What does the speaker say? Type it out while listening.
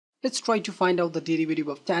Let's try to find out the derivative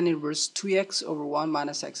of tan inverse 2x over 1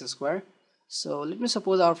 minus x square. So let me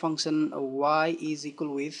suppose our function y is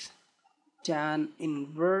equal with tan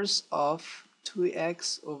inverse of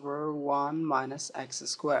 2x over 1 minus x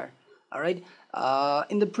square. Alright,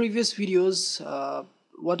 in the previous videos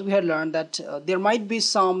what we had learned that there might be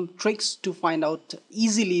some tricks to find out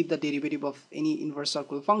easily the derivative of any inverse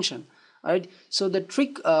circular function. Alright, so the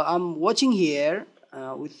trick I'm watching here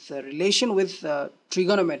with relation with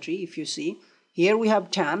trigonometry, if you see here we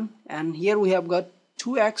have tan and here we have got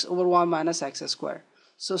 2x over 1 minus x square.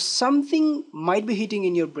 So something might be hitting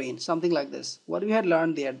in your brain, something like this. What we had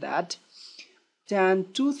learned there, that tan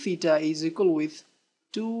 2 theta is equal with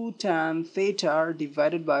 2 tan theta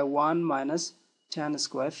divided by 1 minus tan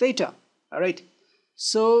square theta. Alright,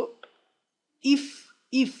 so if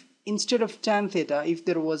instead of tan theta, if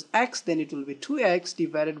there was x, then it will be 2x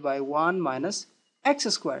divided by 1 minus x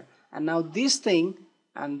square. And now this thing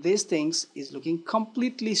and these things is looking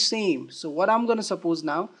completely same. So what I'm going to suppose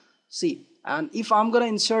now, see, and if I'm going to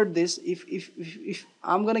insert this, if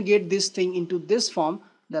I'm going to get this thing into this form,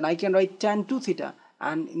 then I can write tan 2 theta,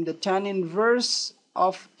 and in the tan inverse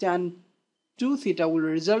of tan 2 theta will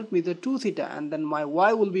result with the 2 theta, and then my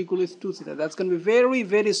y will be equal with 2 theta. That's going to be very,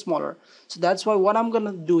 very smaller. So that's why what I'm going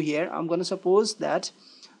to do here, I'm going to suppose that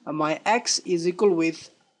my x is equal with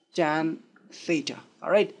tan theta.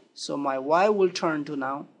 Alright, so my y will turn to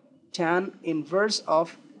now tan inverse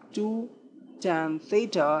of 2 tan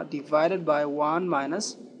theta divided by 1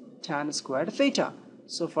 minus tan squared theta.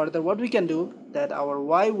 So further what we can do, that our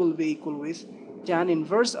y will be equal with tan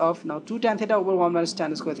inverse of now 2 tan theta over 1 minus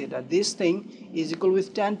tan square theta. This thing is equal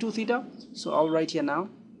with tan 2 theta. So I'll write here now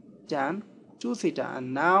tan 2 theta,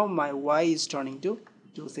 and now my y is turning to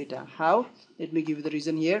 2 theta. How? Let me give you the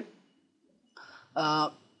reason here.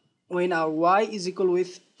 When our y is equal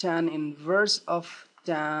with tan inverse of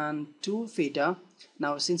tan 2 theta,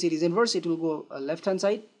 now since it is inverse, it will go left hand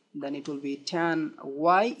side, then it will be tan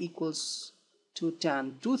y equals to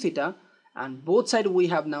tan 2 theta, and both sides we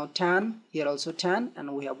have now tan, here also tan,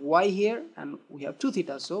 and we have y here and we have 2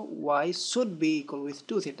 theta, so y should be equal with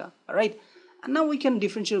 2 theta. Alright, and now we can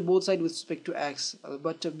differentiate both sides with respect to x,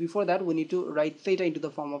 but before that we need to write theta into the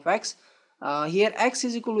form of x. Here x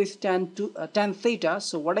is equal with tan theta,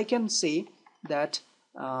 so what I can say that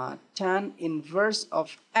tan inverse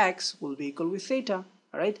of x will be equal with theta.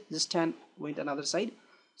 Alright, this tan went another side,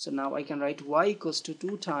 so now I can write y equals to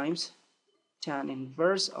 2 times tan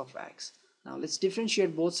inverse of x. Now let's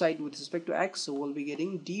differentiate both sides with respect to x, so we'll be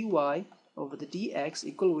getting dy over the dx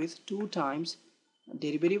equal with 2 times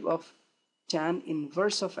derivative of tan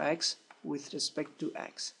inverse of x with respect to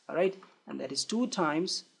x. Alright, and that is 2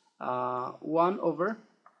 times 1 over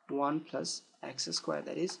 1 plus x square,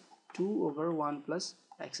 that is 2 over 1 plus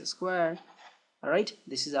x square. Alright,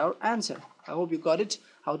 this is our answer. I hope you got it,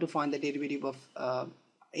 how to find the derivative of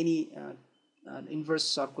any inverse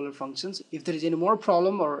circular functions. If there is any more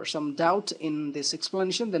problem or some doubt in this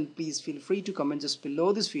explanation, then please feel free to comment just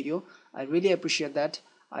below this video. I really appreciate that.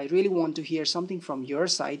 I really want to hear something from your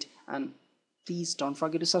side, and please don't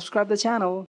forget to subscribe the channel.